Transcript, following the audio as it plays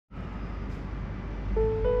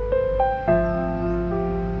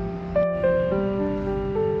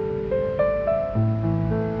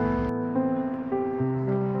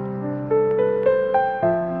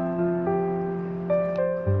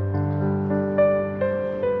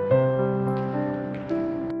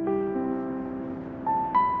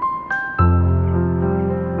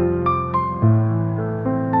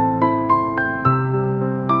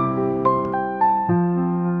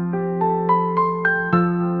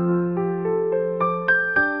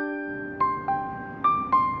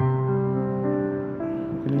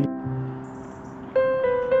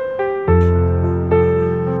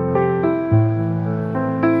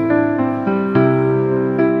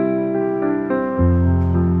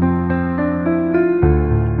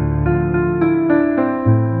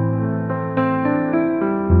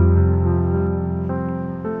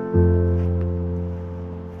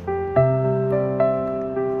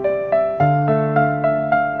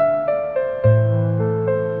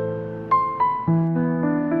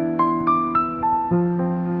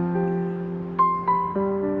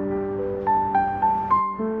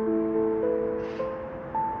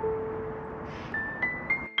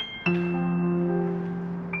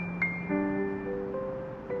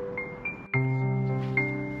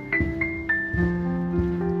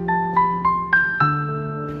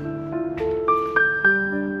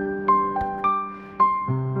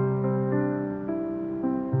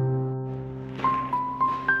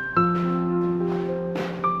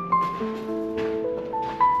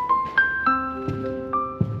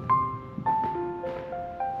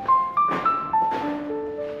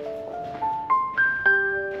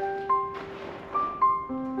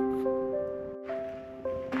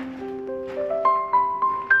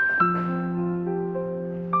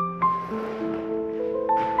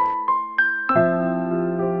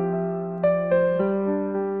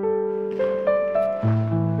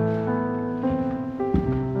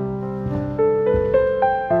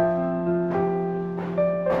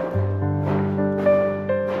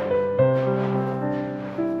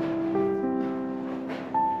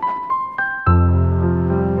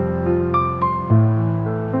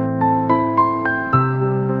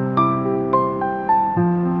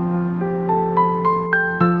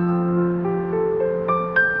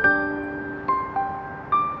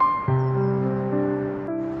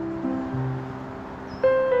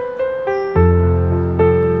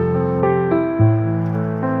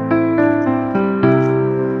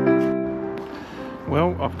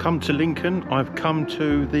Come to Lincoln. I've come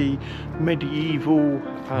to the medieval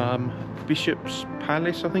Bishop's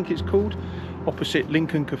Palace, I think it's called, opposite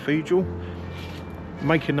Lincoln Cathedral,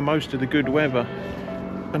 making the most of the good weather,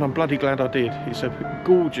 and I'm bloody glad I did. It's a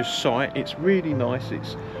gorgeous site, it's really nice,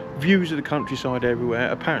 it's views of the countryside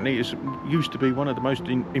everywhere. Apparently it used to be one of the most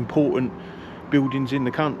important buildings in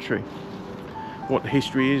the country. What the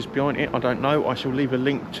history is behind it, I don't know. I shall leave a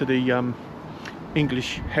link to the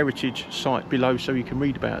English heritage site below so you can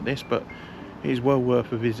read about this, but it is well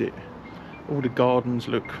worth a visit. All the gardens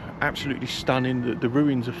look absolutely stunning, the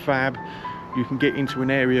ruins are fab. You can get into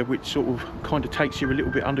an area which sort of kind of takes you a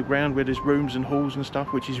little bit underground where there's rooms and halls and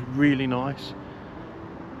stuff, which is really nice.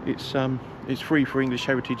 It's free for English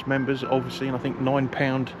heritage members obviously, and I think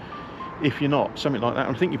 £9 if you're not, something like that.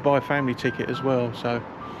 I think you buy a family ticket as well. So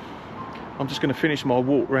I'm just going to finish my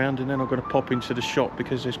walk round and then I'm going to pop into the shop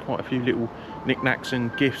because there's quite a few little knickknacks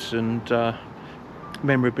and gifts and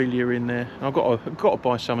memorabilia in there. I've got to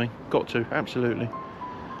buy something, got to, absolutely.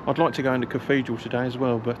 I'd like to go in the cathedral today as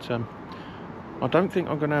well, but I don't think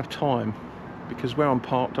I'm going to have time because where I'm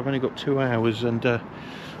parked I've only got 2 hours and I've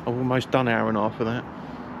almost done an hour and a half of that.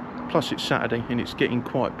 Plus it's Saturday and it's getting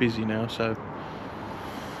quite busy now, so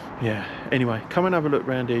yeah. Anyway, come and have a look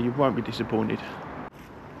around here, you won't be disappointed.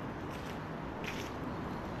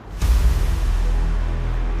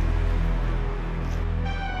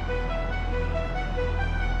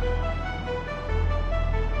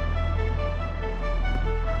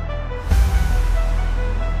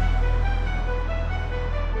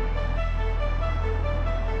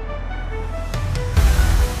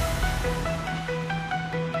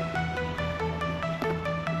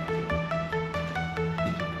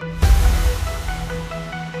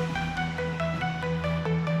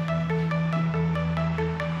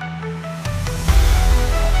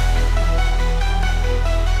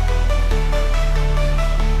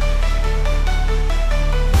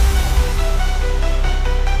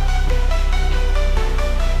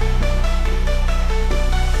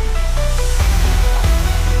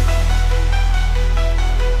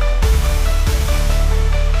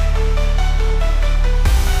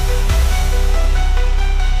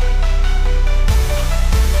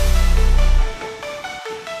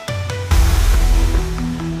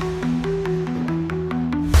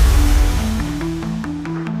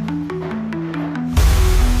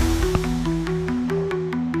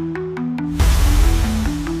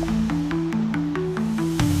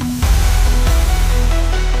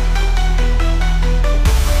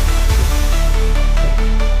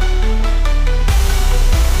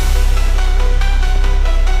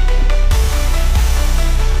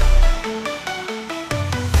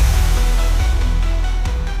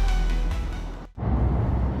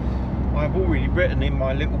 Written in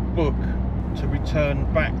my little book to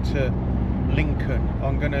return back to Lincoln.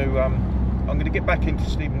 I'm going to get back into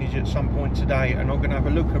Stevenage at some point today, and I'm going to have a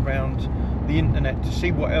look around the internet to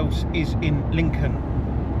see what else is in Lincoln,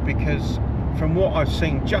 because from what I've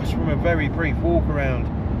seen, just from a very brief walk around,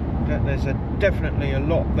 that there's definitely a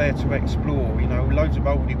lot there to explore. You know, loads of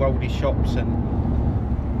oldie shops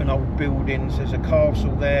and old buildings. There's a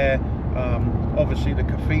castle there, obviously the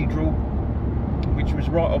cathedral, which was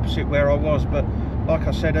right opposite where I was, but like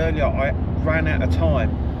I said earlier, I ran out of time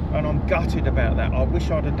and I'm gutted about that. I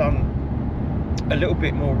wish I'd have done a little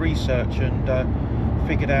bit more research and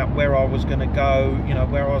figured out where I was going to go, you know,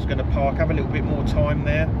 where I was going to park, have a little bit more time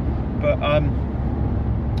there. But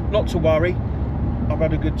not to worry, I've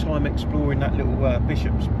had a good time exploring that little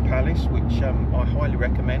Bishop's Palace, which I highly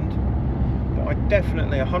recommend. But I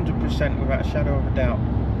definitely 100%, without a shadow of a doubt,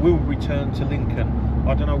 will return to Lincoln.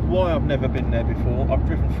 I don't know why I've never been there before. I've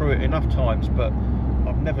driven through it enough times, but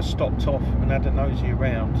I've never stopped off and had a nosy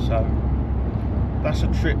around, so that's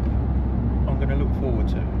a trip I'm going to look forward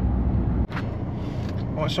to.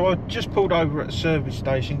 Right, so I just pulled over at a service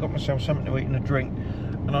station, got myself something to eat and a drink,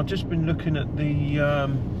 and I've just been looking at the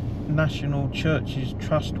National Churches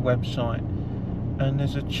Trust website, and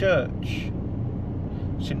there's a church,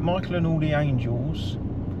 St Michael and all the Angels,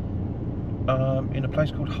 in a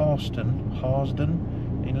place called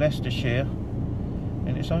Harsden in Leicestershire,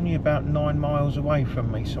 and it's only about 9 miles away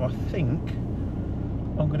from me, so I think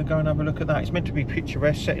I'm going to go and have a look at that. It's meant to be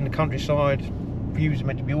picturesque, set in the countryside, views are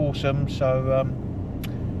meant to be awesome, so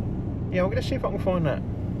yeah, I'm going to see if I can find that.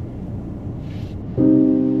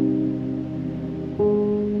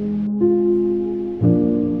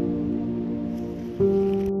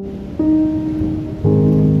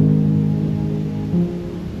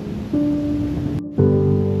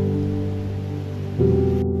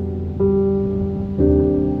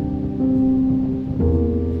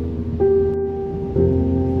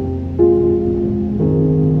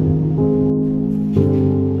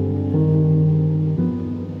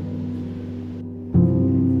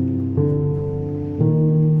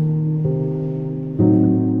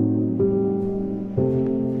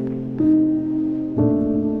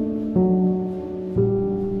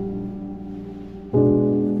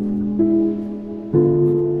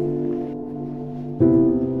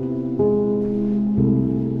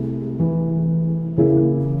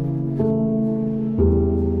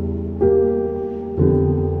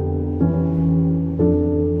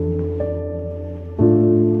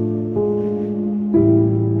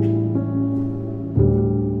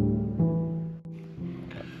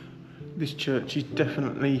 This church is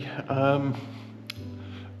definitely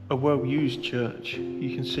a well-used church.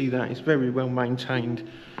 You can see that it's very well maintained,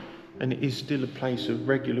 and it is still a place of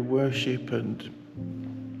regular worship and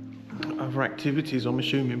other activities, I'm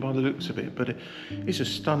assuming, by the looks of it. But it's a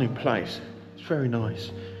stunning place. It's very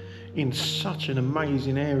nice in such an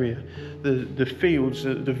amazing area. The fields,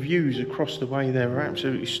 the views across the way there are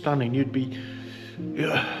absolutely stunning.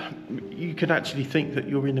 You could actually think that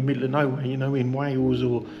you're in the middle of nowhere, you know, in Wales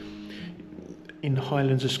or in the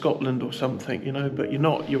Highlands of Scotland or something, you know, but you're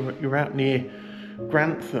not. You're out near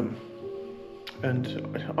Grantham, and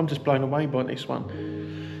I'm just blown away by this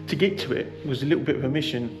one. To get to it was a little bit of a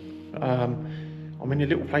mission. I'm in a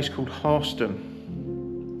little place called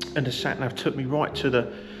Harsden, and the sat nav took me right to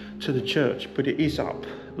the church, but it is up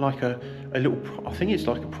like a little, I think it's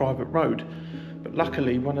like a private road. But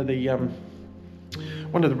luckily, one of the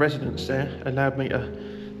residents there allowed me to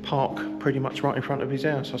park pretty much right in front of his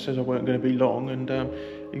house. I said I weren't going to be long, and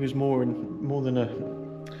he was more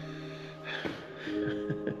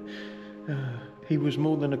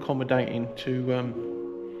than accommodating to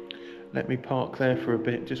let me park there for a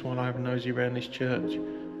bit, just while I have a nosy around this church.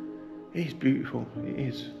 It is beautiful, it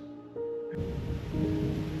is.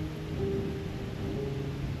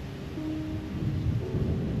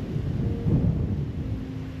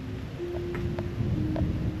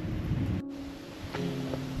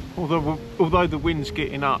 Although the wind's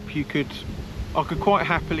getting up, I could quite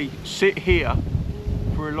happily sit here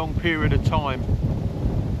for a long period of time,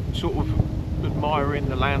 sort of admiring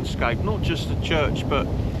the landscape, not just the church, but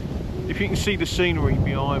if you can see the scenery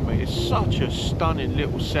behind me. It's such a stunning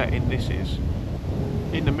little setting this is,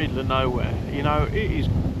 in the middle of nowhere. You know, it is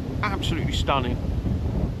absolutely stunning.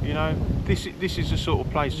 You know, this is the sort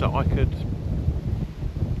of place that I could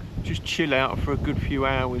just chill out for a good few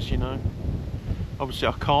hours, you know. Obviously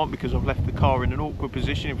I can't, because I've left the car in an awkward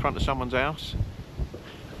position in front of someone's house.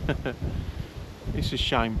 It's a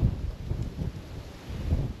shame,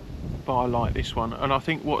 but I like this one, and I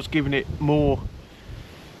think what's given it more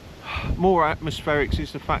atmospherics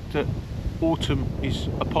is the fact that autumn is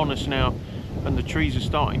upon us now, and the trees are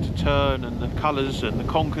starting to turn, and the colours and the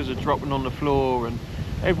conkers are dropping on the floor, and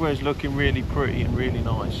everywhere's looking really pretty and really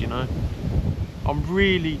nice, you know. I'm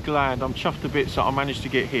really glad, I'm chuffed to bits that I managed to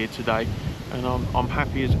get here today, and I'm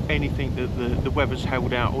happy as anything that the weather's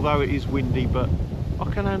held out, although it is windy, but I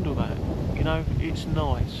can handle that, you know, it's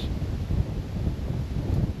nice.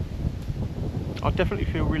 I definitely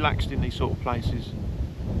feel relaxed in these sort of places.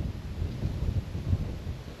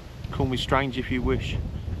 Call me strange if you wish.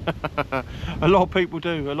 A lot of people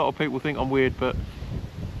do, a lot of people think I'm weird, but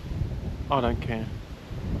I don't care.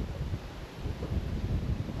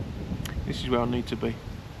 This is where I need to be.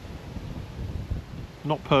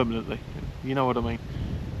 Not permanently, you know what I mean.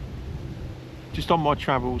 Just on my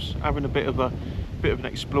travels, having a bit of an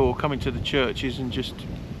explore, coming to the churches and just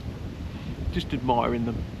admiring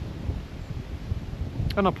them.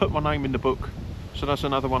 And I put my name in the book, so that's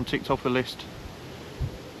another one ticked off the list.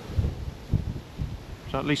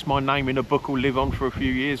 So at least my name in a book will live on for a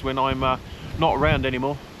few years when I'm not around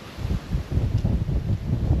anymore.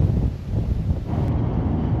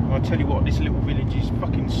 I tell you what, this little village is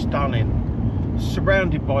fucking stunning.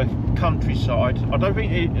 Surrounded by countryside. I don't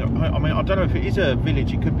think it, I mean, I don't know if it is a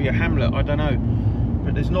village, it could be a hamlet, I don't know.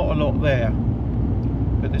 But there's not a lot there.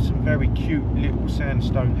 But there's some very cute little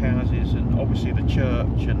sandstone houses, and obviously the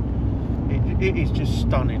church, and it is just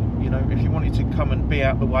stunning. You know, if you wanted to come and be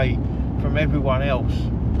out the way from everyone else,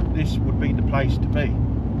 this would be the place to be.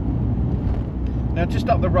 Now just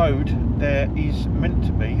up the road there is meant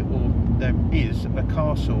to be, or there is, a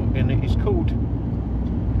castle, and it is called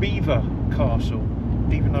Belvoir Castle,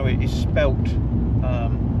 even though it is spelt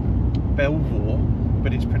Belvoir,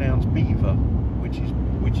 but it's pronounced Beaver, which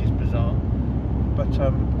is bizarre. But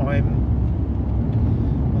I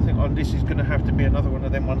think this is going to have to be another one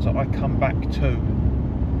of them ones that I come back to.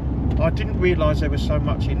 I didn't realise there was so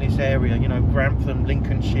much in this area, you know, Grantham,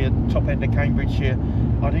 Lincolnshire, top end of Cambridgeshire.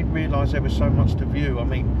 I didn't realise there was so much to view. I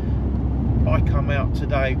mean, I come out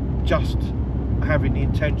today just having the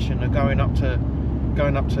intention of going up to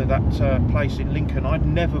that place in Lincoln. I'd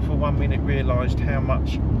never for 1 minute realised how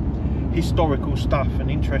much historical stuff and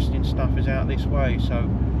interesting stuff is out this way. So,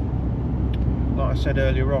 like I said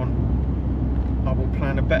earlier on, I will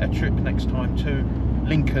plan a better trip next time to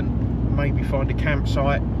Lincoln. Maybe find a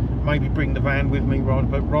campsite, maybe bring the van with me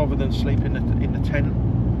rather than sleep in the tent,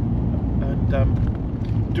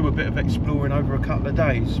 and do a bit of exploring over a couple of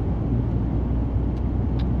days.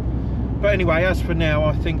 But anyway, as for now,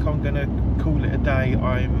 I think I'm going to call it a day.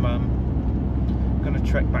 I'm going to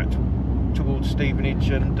trek back towards Stevenage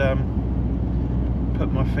and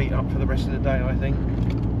put my feet up for the rest of the day, I think.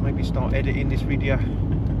 Maybe start editing this video.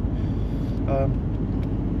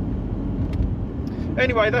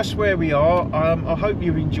 Anyway, that's where we are. I hope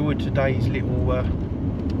you've enjoyed today's little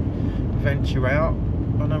venture out.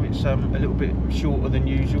 I know it's a little bit shorter than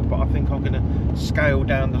usual, but I think I'm going to scale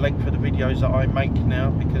down the length of the videos that I make now,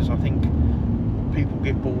 because I think people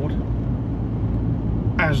get bored,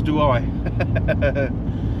 as do I.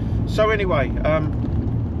 So anyway,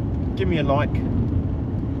 give me a like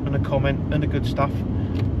and a comment and the good stuff,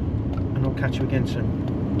 and I'll catch you again soon.